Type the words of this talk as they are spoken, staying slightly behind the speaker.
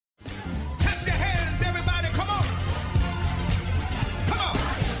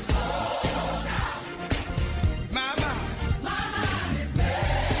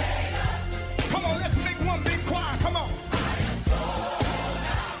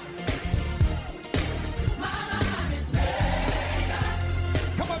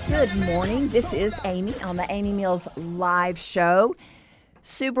Good morning. This is Amy on the Amy Mills Live Show.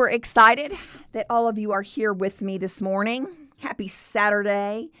 Super excited that all of you are here with me this morning. Happy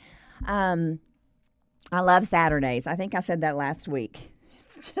Saturday. I love Saturdays. I think I said that last week.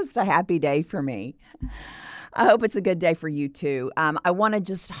 It's just a happy day for me. I hope it's a good day for you too. I want to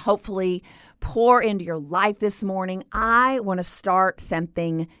just hopefully pour into your life this morning. I want to start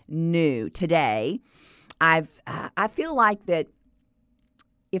something new today. I feel like that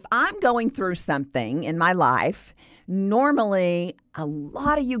if I'm going through something in my life, normally a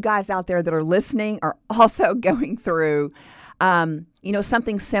lot of you guys out there that are listening are also going through,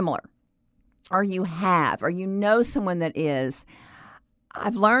 something similar, or you have, or you know someone that is.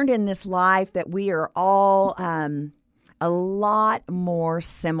 I've learned in this life that we are all a lot more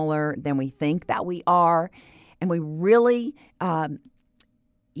similar than we think that we are, and we really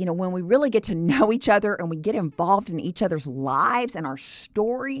when we really get to know each other and we get involved in each other's lives and our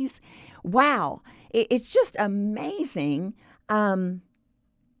stories, wow, it's just amazing how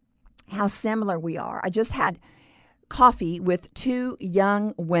similar we are. I just had coffee with two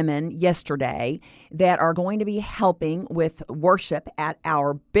young women yesterday that are going to be helping with worship at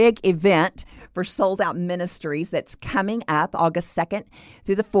our big event for Sold Out Ministries that's coming up August 2nd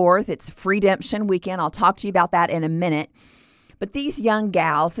through the 4th. It's Freedemption Weekend. I'll talk to you about that in a minute. But these young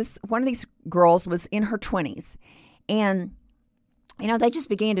gals, one of these girls was in her 20s, and they just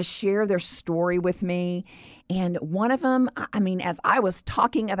began to share their story with me. And one of them, as I was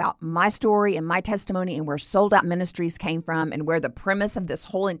talking about my story and my testimony and where Sold Out Ministries came from and where the premise of this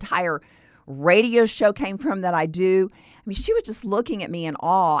whole entire radio show came from that I do, she was just looking at me in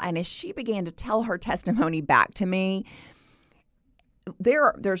awe. And as she began to tell her testimony back to me,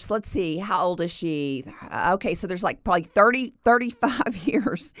 there's, let's see, how old is she? Okay, so there's like probably 30, 35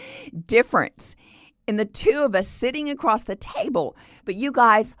 years difference in the two of us sitting across the table. But you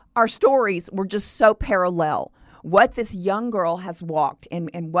guys, our stories were just so parallel. What this young girl has walked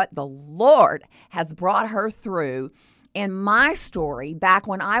and what the Lord has brought her through, and my story back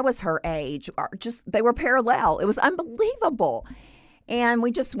when I was her age, they were parallel. It was unbelievable. And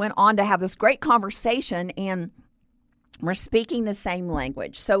we just went on to have this great conversation, and we're speaking the same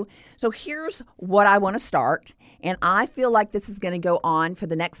language. So here's what I want to start. And I feel like this is going to go on for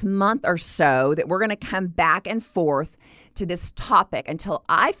the next month or so, that we're going to come back and forth to this topic until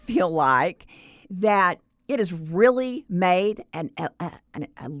I feel like that it has really made a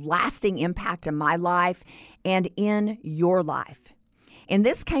lasting impact in my life and in your life. And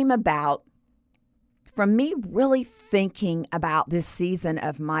this came about from me really thinking about this season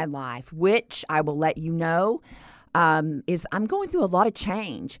of my life, which I will let you know is I'm going through a lot of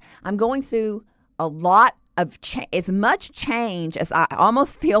change. I'm going through a lot of as much change as I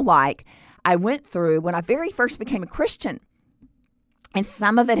almost feel like I went through when I very first became a Christian. And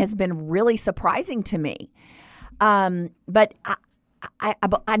some of it has been really surprising to me. But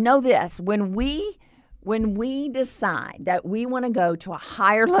I know this, when we decide that we want to go to a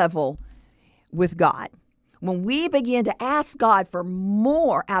higher level with God, when we begin to ask God for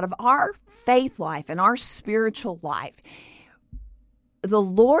more out of our faith life and our spiritual life, the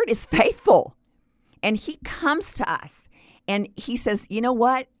Lord is faithful, and He comes to us and He says, you know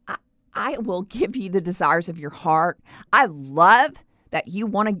what? I will give you the desires of your heart. I love that you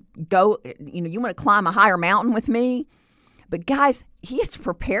want to go, you want to climb a higher mountain with me. But guys, He has to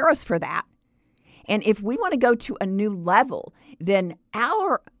prepare us for that. And if we want to go to a new level, then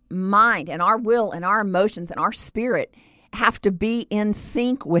our mind and our will and our emotions and our spirit have to be in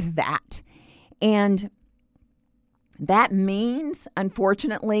sync with that. And that means,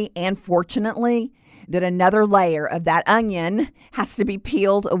 unfortunately and fortunately, that another layer of that onion has to be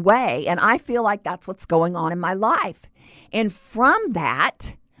peeled away. And I feel like that's what's going on in my life. And from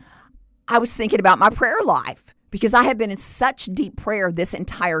that, I was thinking about my prayer life, because I have been in such deep prayer this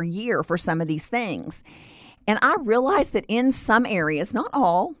entire year for some of these things. And I realized that in some areas, not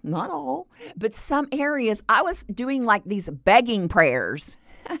all, but some areas, I was doing like these begging prayers.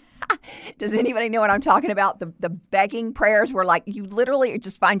 Does anybody know what I'm talking about? The begging prayers where like you literally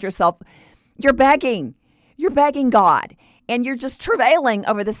just find yourself, you're begging God, and you're just travailing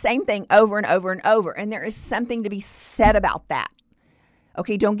over the same thing over and over and over. And there is something to be said about that.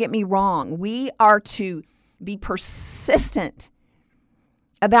 Okay, don't get me wrong. We are to be persistent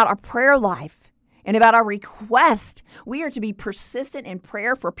about our prayer life and about our request. We are to be persistent in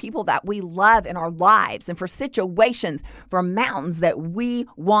prayer for people that we love in our lives and for situations, for mountains that we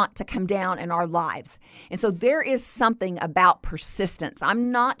want to come down in our lives. And so there is something about persistence.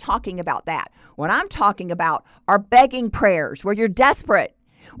 I'm not talking about that. What I'm talking about are begging prayers where you're desperate,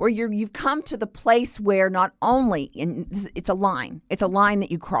 where you've come to the place where not only, and it's a line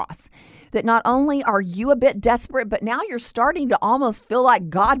that you cross, that not only are you a bit desperate, but now you're starting to almost feel like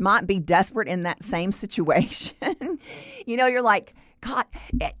God might be desperate in that same situation. You're like, God,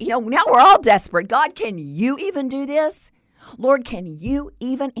 now we're all desperate. God, can you even do this? Lord, can you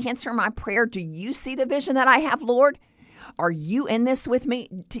even answer my prayer? Do you see the vision that I have, Lord? Are you in this with me?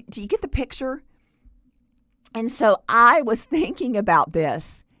 Do you get the picture? And so I was thinking about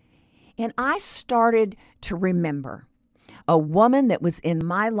this, and I started to remember a woman that was in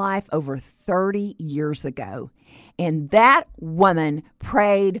my life over 30 years ago. And that woman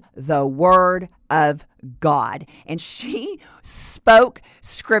prayed the word of God. And she spoke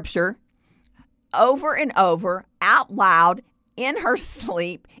scripture over and over out loud in her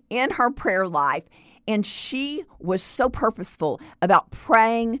sleep, in her prayer life. And she was so purposeful about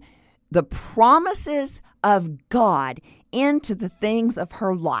praying the promises of God into the things of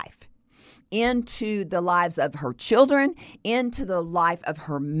her life, into the lives of her children, into the life of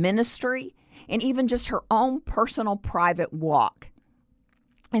her ministry, and even just her own personal private walk.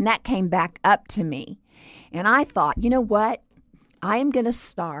 And that came back up to me. And I thought, you know what? I am going to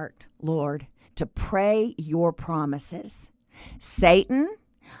start, Lord, to pray your promises. Satan,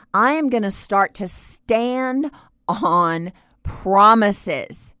 I am going to start to stand on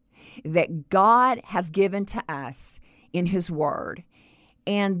promises that God has given to us in his word.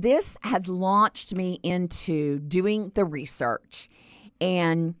 And this has launched me into doing the research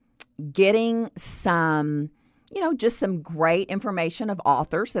and getting some, just some great information of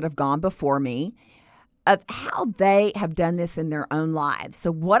authors that have gone before me of how they have done this in their own lives.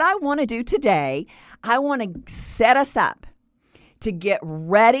 So what I want to do today, I want to set us up to get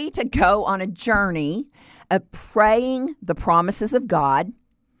ready to go on a journey of praying the promises of God,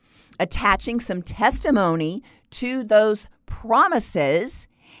 attaching some testimony to those promises.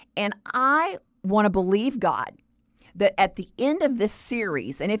 And I want to believe God that at the end of this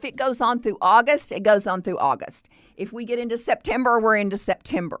series, and if it goes on through August, it goes on through August. If we get into September, we're into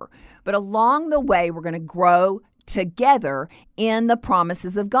September. But along the way, we're going to grow together in the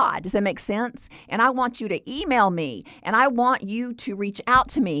promises of God. Does that make sense? And I want you to email me, and I want you to reach out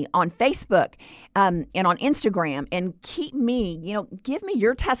to me on Facebook and on Instagram, and keep me, give me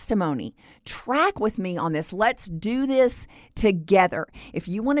your testimony. Track with me on this. Let's do this together. If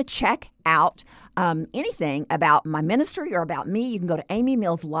you want to check out anything about my ministry or about me, you can go to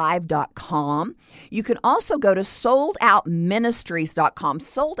amymillslive.com. You can also go to soldoutministries.com.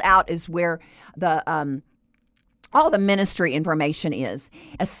 Sold Out is where all the ministry information is,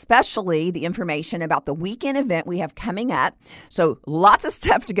 especially the information about the weekend event we have coming up. So lots of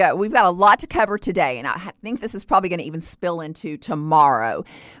stuff to go. We've got a lot to cover today, and I think this is probably going to even spill into tomorrow.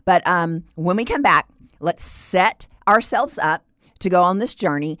 But when we come back, let's set ourselves up to go on this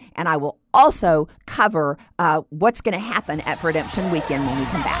journey, and I will also cover what's going to happen at Redemption Weekend when we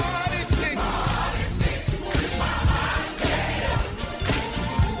come back.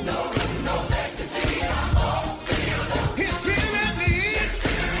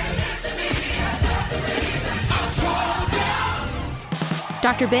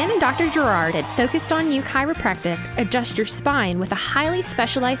 Dr. Ben and Dr. Gerard at Focused on You Chiropractic adjust your spine with a highly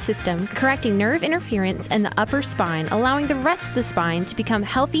specialized system correcting nerve interference in the upper spine, allowing the rest of the spine to become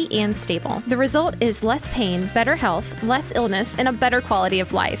healthy and stable. The result is less pain, better health, less illness, and a better quality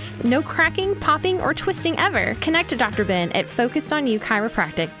of life. No cracking, popping, or twisting ever. Connect to Dr. Ben at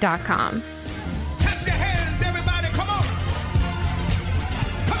FocusedOnYouChiropractic.com.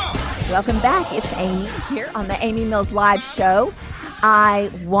 Welcome back. It's Amy here on the Amy Mills Live Show. I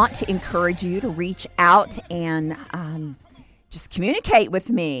want to encourage you to reach out and just communicate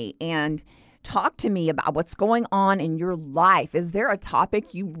with me and talk to me about what's going on in your life. Is there a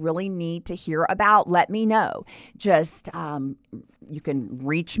topic you really need to hear about? Let me know. Just you can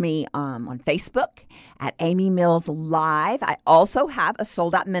reach me on Facebook at Amy Mills Live. I also have a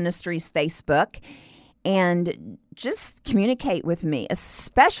Sold Out Ministries Facebook. And just communicate with me,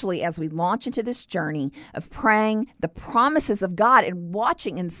 especially as we launch into this journey of praying the promises of God and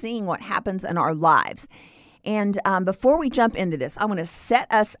watching and seeing what happens in our lives. And before we jump into this, I want to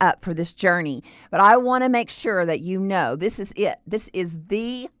set us up for this journey, but I want to make sure that you know this is it. This is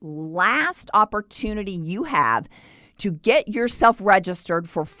the last opportunity you have to get yourself registered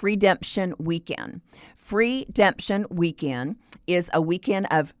for Freedemption Weekend. Freedemption Weekend is a weekend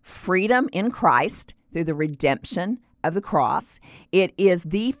of freedom in Christ through the redemption of the cross. It is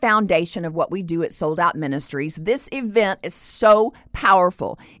the foundation of what we do at Sold Out Ministries. This event is so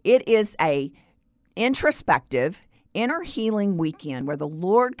powerful. It is a introspective, inner healing weekend where the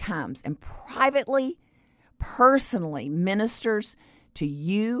Lord comes and privately, personally ministers to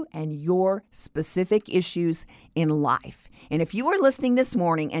you and your specific issues in life. And if you are listening this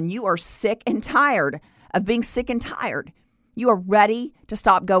morning and you are sick and tired of being sick and tired, you are ready to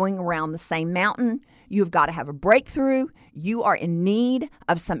stop going around the same mountain. You've got to have a breakthrough. You are in need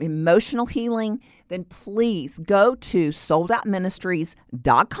of some emotional healing. Then please go to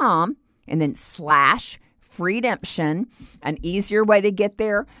soldoutministries.com and then /freedemption. An easier way to get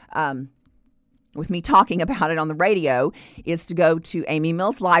there, with me talking about it on the radio, is to go to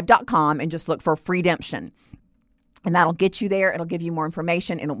amymillslive.com and just look for Freedemption. And that'll get you there. It'll give you more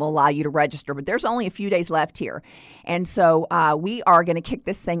information, and it will allow you to register. But there's only a few days left here. And so we are going to kick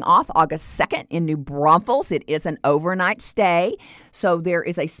this thing off August 2nd in New Braunfels. It is an overnight stay. So there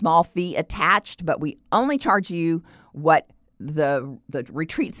is a small fee attached, but we only charge you what the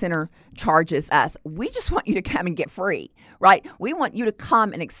retreat center charges us. We just want you to come and get free, right? We want you to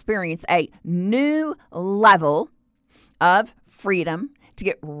come and experience a new level of freedom, to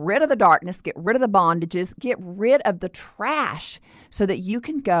get rid of the darkness, get rid of the bondages, get rid of the trash so that you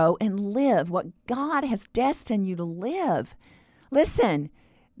can go and live what God has destined you to live. Listen,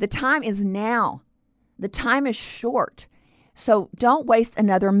 the time is now. The time is short. So don't waste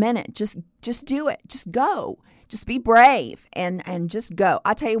another minute. Just do it. Just go. Just be brave and just go.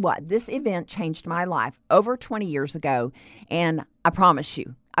 I tell you what, this event changed my life over 20 years ago, and I promise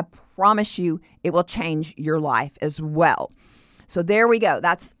you it will change your life as well. So there we go.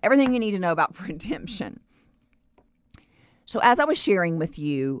 That's everything you need to know about Freedemption. So as I was sharing with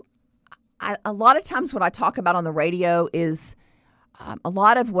you, a lot of times what I talk about on the radio is a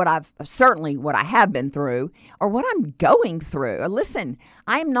lot of what I have been through or what I'm going through. Listen,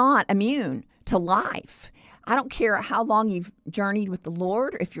 I'm not immune to life. I don't care how long you've journeyed with the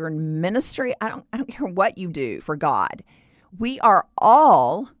Lord, if you're in ministry. I don't care what you do for God. We are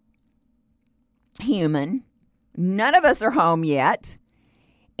all human. None of us are home yet,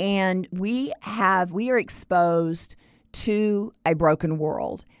 and we are exposed to a broken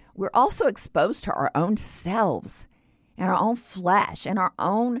world. We're also exposed to our own selves and our own flesh and our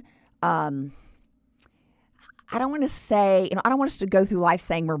own, I don't want us to go through life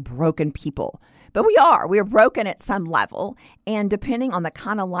saying we're broken people, but we are broken at some level. And depending on the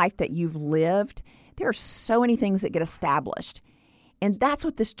kind of life that you've lived, there are so many things that get established. And that's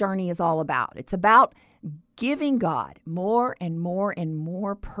what this journey is all about. It's about giving God more and more and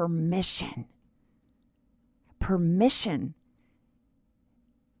more permission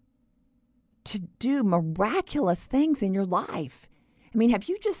to do miraculous things in your life. I mean, have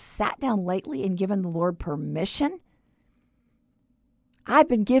you just sat down lately and given the Lord permission? I've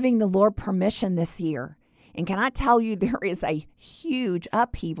been giving the Lord permission this year. And can I tell you, there is a huge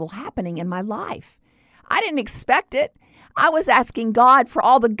upheaval happening in my life. I didn't expect it. I was asking God for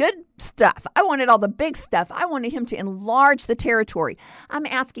all the good stuff. I wanted all the big stuff. I wanted him to enlarge the territory. I'm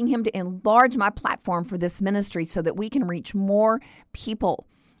asking him to enlarge my platform for this ministry so that we can reach more people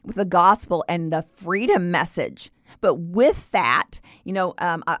with the gospel and the freedom message. But with that,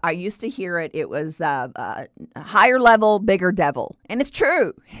 I used to hear it. It was a higher level, bigger devil. And it's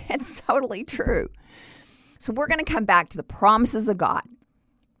true. It's totally true. So we're going to come back to the promises of God.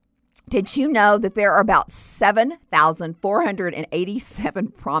 Did you know that there are about 7,487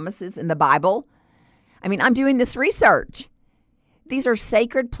 promises in the Bible? I mean, I'm doing this research. These are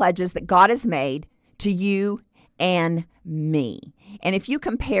sacred pledges that God has made to you and me. And if you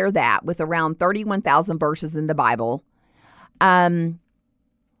compare that with around 31,000 verses in the Bible,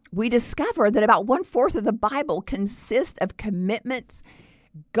 we discover that about 1/4 of the Bible consists of commitments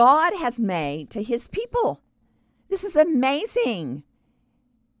God has made to his people. This is amazing.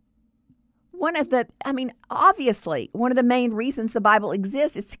 Obviously, one of the main reasons the Bible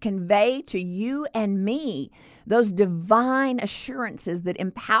exists is to convey to you and me those divine assurances that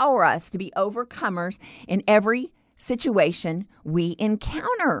empower us to be overcomers in every situation we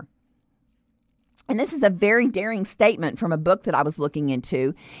encounter. And this is a very daring statement from a book that I was looking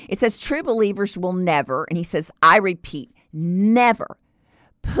into. It says, true believers will never, and he says, I repeat, never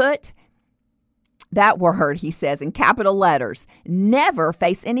put that word, he says, in capital letters, never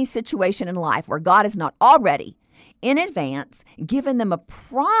face any situation in life where God has not already, in advance, given them a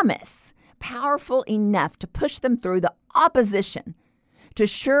promise powerful enough to push them through the opposition to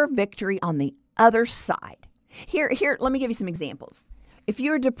sure victory on the other side. Here, let me give you some examples. If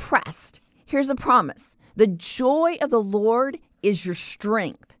you're depressed, here's a promise. The joy of the Lord is your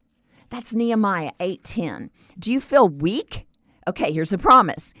strength. That's Nehemiah 8:10. Do you feel weak? Okay, here's a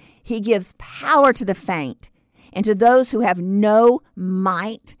promise. He gives power to the faint, and to those who have no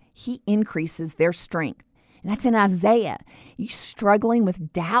might, he increases their strength. And that's in Isaiah. You struggling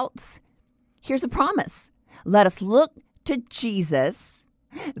with doubts? Here's a promise. Let us look to Jesus,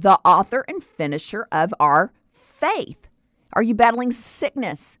 the author and finisher of our faith. Are you battling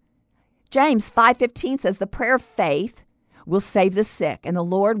sickness? James 5:15 says the prayer of faith will save the sick, and the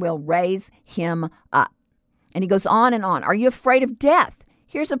Lord will raise him up. And he goes on and on. Are you afraid of death?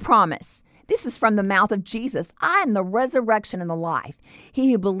 Here's a promise. This is from the mouth of Jesus. I am the resurrection and the life.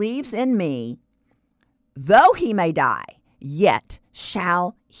 He who believes in me, though he may die, yet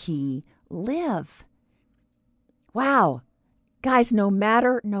shall he live. Wow. Guys, no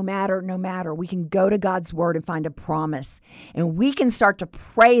matter, we can go to God's word and find a promise. And we can start to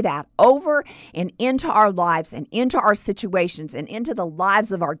pray that over and into our lives and into our situations and into the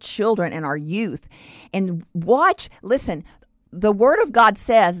lives of our children and our youth. And listen, the word of God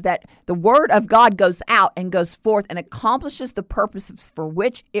says that the word of God goes out and goes forth and accomplishes the purposes for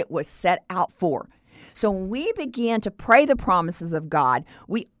which it was set out for. So when we begin to pray the promises of God,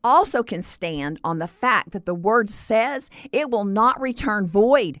 we also can stand on the fact that the word says it will not return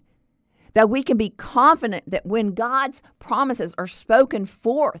void, that we can be confident that when God's promises are spoken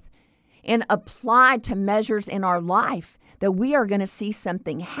forth and applied to measures in our life, that we are going to see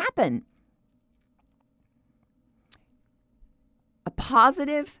something happen. A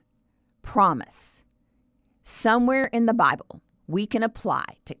positive promise somewhere in the Bible we can apply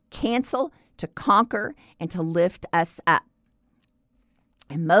to cancel, to conquer, and to lift us up.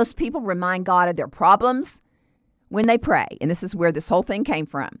 And most people remind God of their problems when they pray. And this is where this whole thing came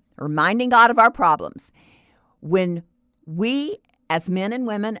from, reminding God of our problems. When we, as men and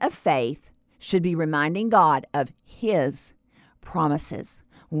women of faith, should be reminding God of his promises.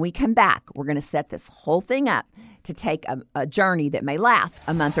 When we come back, we're going to set this whole thing up to take a journey that may last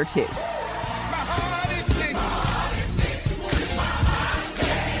a month or two.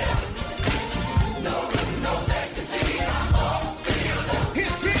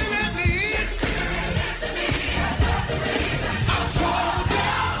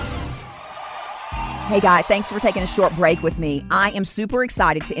 Hey guys, thanks for taking a short break with me. I am super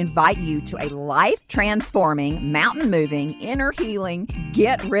excited to invite you to a life-transforming, mountain-moving, inner healing,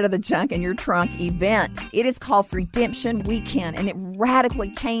 get rid of the junk in your trunk event. It is called Redemption Weekend, and it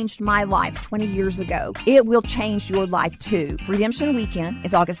radically changed my life 20 years ago. It will change your life too. Redemption Weekend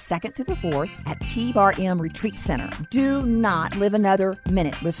is August 2nd through the 4th at T-Bar M Retreat Center. Do not live another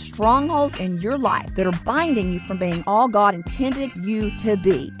minute with strongholds in your life that are binding you from being all God intended you to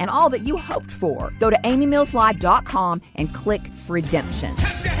be and all that you hoped for. Go to amymillslive.com and click Redemption.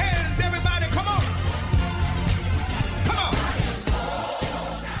 Clap your hands, everybody, come on.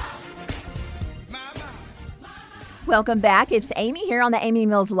 Welcome back. It's Amy here on the Amy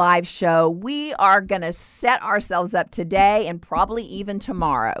Mills Live Show. We are going to set ourselves up today and probably even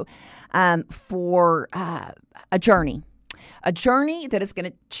tomorrow for a journey that is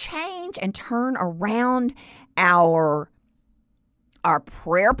going to change and turn around our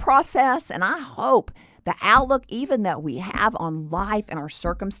prayer process, and I hope the outlook even that we have on life and our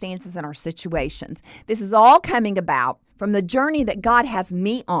circumstances and our situations. This is all coming about from the journey that God has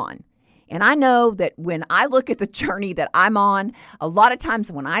me on. And I know that when I look at the journey that I'm on, a lot of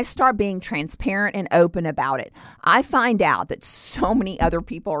times when I start being transparent and open about it, I find out that so many other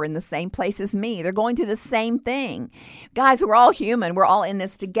people are in the same place as me. They're going through the same thing. Guys, we're all human. We're all in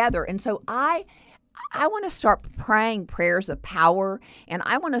this together. And so I want to start praying prayers of power, and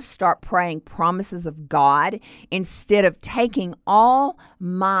I want to start praying promises of God instead of taking all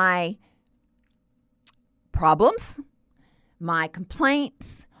my problems, my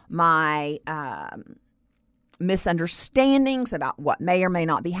complaints, my misunderstandings about what may or may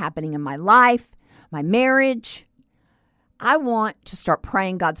not be happening in my life, my marriage. I want to start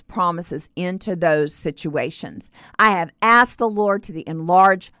praying God's promises into those situations. I have asked the Lord to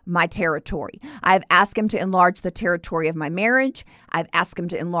enlarge my territory. I have asked him to enlarge the territory of my marriage. I've asked him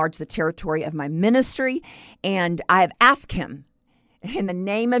to enlarge the territory of my ministry. And I have asked him in the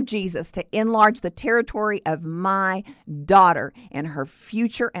name of Jesus to enlarge the territory of my daughter and her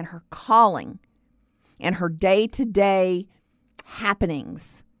future and her calling and her day-to-day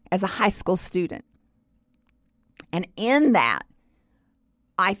happenings as a high school student. And in that,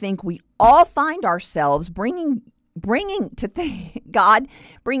 I think we all find ourselves bringing to God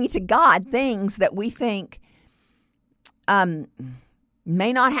things that we think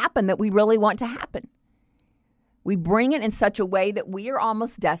may not happen, that we really want to happen. We bring it in such a way that we are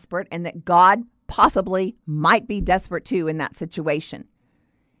almost desperate, and that God possibly might be desperate too in that situation.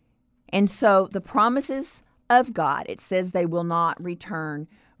 And so the promises of God, it says they will not return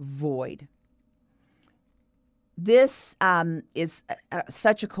void. This is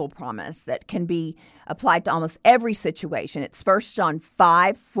such a cool promise that can be applied to almost every situation. It's 1 John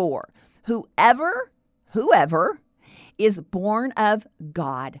 5:4. Whoever is born of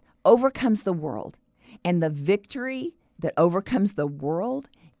God overcomes the world. And the victory that overcomes the world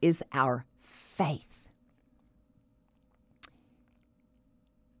is our faith.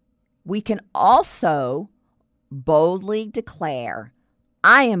 We can also boldly declare,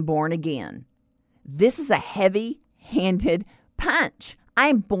 I am born again. This is a heavy-handed punch. I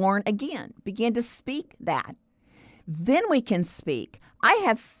am born again. Begin to speak that. Then we can speak, I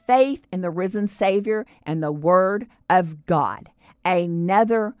have faith in the risen Savior and the Word of God.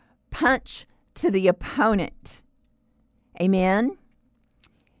 Another punch to the opponent. Amen.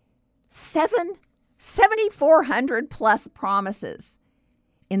 7,400 plus promises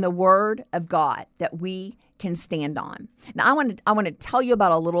in the Word of God that we can stand on. Now, I want to tell you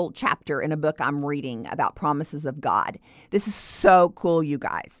about a little chapter in a book I'm reading about promises of God. This is so cool, you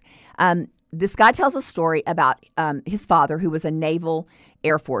guys. This guy tells a story about his father, who was a Naval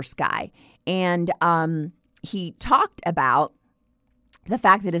Air Force guy. And he talked about the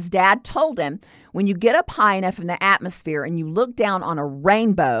fact that his dad told him, when you get up high enough in the atmosphere and you look down on a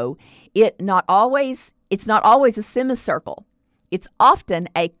rainbow, it's not always a semicircle. It's often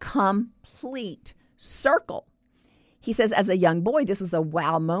a complete circle. He says, as a young boy, this was a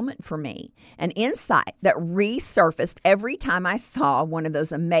wow moment for me, an insight that resurfaced every time I saw one of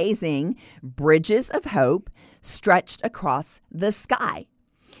those amazing bridges of hope stretched across the sky.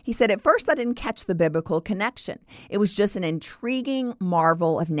 He said, at first I didn't catch the biblical connection. It was just an intriguing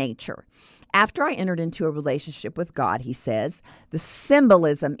marvel of nature. After I entered into a relationship with God, he says, the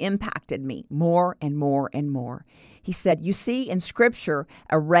symbolism impacted me more and more and more. He said, you see, in Scripture,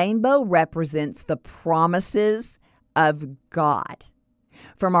 a rainbow represents the promises of God.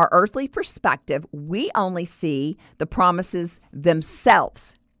 From our earthly perspective, we only see the promises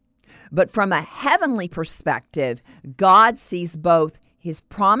themselves. But from a heavenly perspective, God sees both his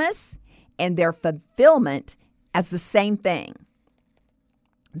promise and their fulfillment as the same thing.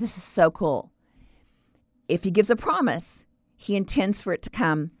 This is so cool. If he gives a promise, he intends for it to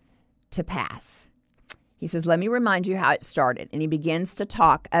come to pass. He says, let me remind you how it started. And he begins to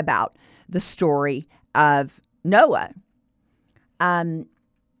talk about the story of Noah.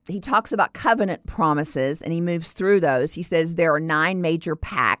 He talks about covenant promises, and he moves through those. He says there are 9 major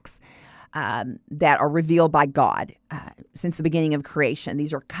pacts that are revealed by God since the beginning of creation.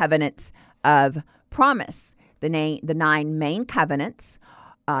 These are covenants of promise. The 9 main covenants,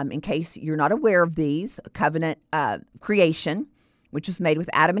 in case you're not aware of these, covenant creation, which was made with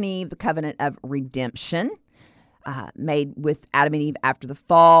Adam and Eve, the covenant of redemption, made with Adam and Eve after the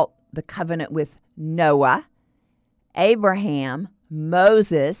fall, the covenant with Noah, Abraham,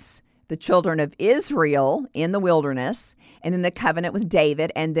 Moses, the children of Israel in the wilderness, and then the covenant with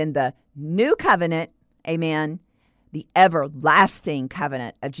David, and then the new covenant, amen, the everlasting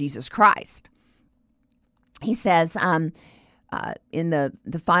covenant of Jesus Christ. He says in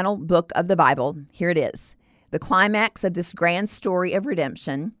the final book of the Bible, here it is, the climax of this grand story of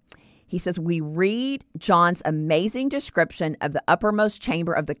redemption. He says, we read John's amazing description of the uppermost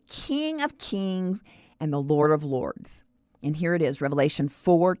chamber of the King of Kings and the Lord of Lords. And here it is, Revelation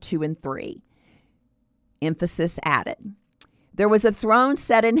 4, 2, and 3. Emphasis added. There was a throne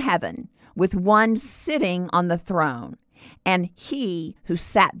set in heaven with one sitting on the throne. And he who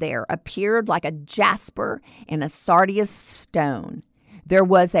sat there appeared like a jasper and a sardius stone. There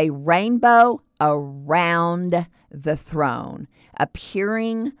was a rainbow around the throne,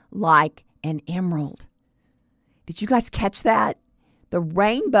 appearing like an emerald. Did you guys catch that? The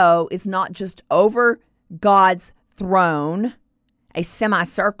rainbow is not just over God's throne, a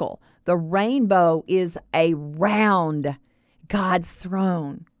semicircle. The rainbow is around God's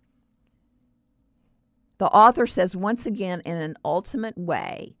throne. The author says, once again, in an ultimate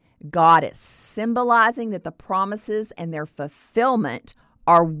way, God is symbolizing that the promises and their fulfillment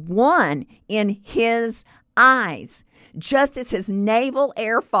are one in his eyes. Just as his naval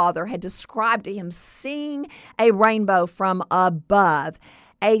air father had described to him seeing a rainbow from above,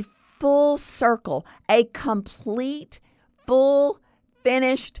 a full circle, a complete, full,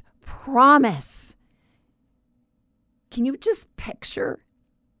 finished promise. Can you just picture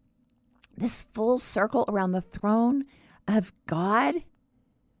this full circle around the throne of God?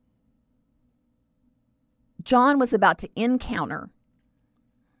 John was about to encounter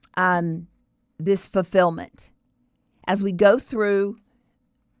this fulfillment. As we go through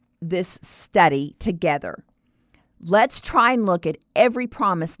this study together, let's try and look at every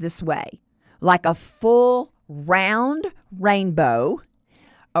promise this way, like a full round rainbow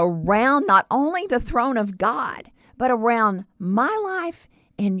around not only the throne of God, but around my life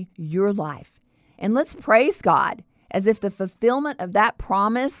and your life. And let's praise God as if the fulfillment of that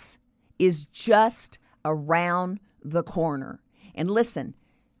promise is just around the corner. And listen,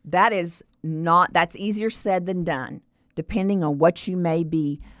 that's easier said than done, depending on what you may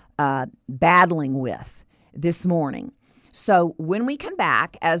be battling with this morning. So when we come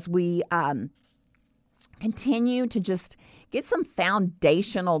back, as we continue to just get some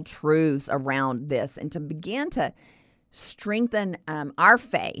foundational truths around this and to begin to strengthen our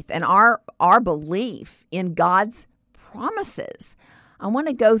faith and our belief in God's promises, I want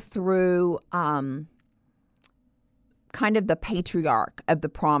to go through kind of the patriarch of the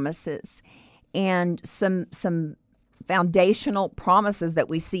promises and some foundational promises that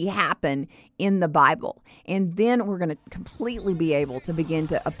we see happen in the Bible. And then we're going to completely be able to begin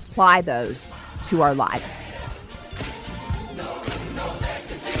to apply those to our lives.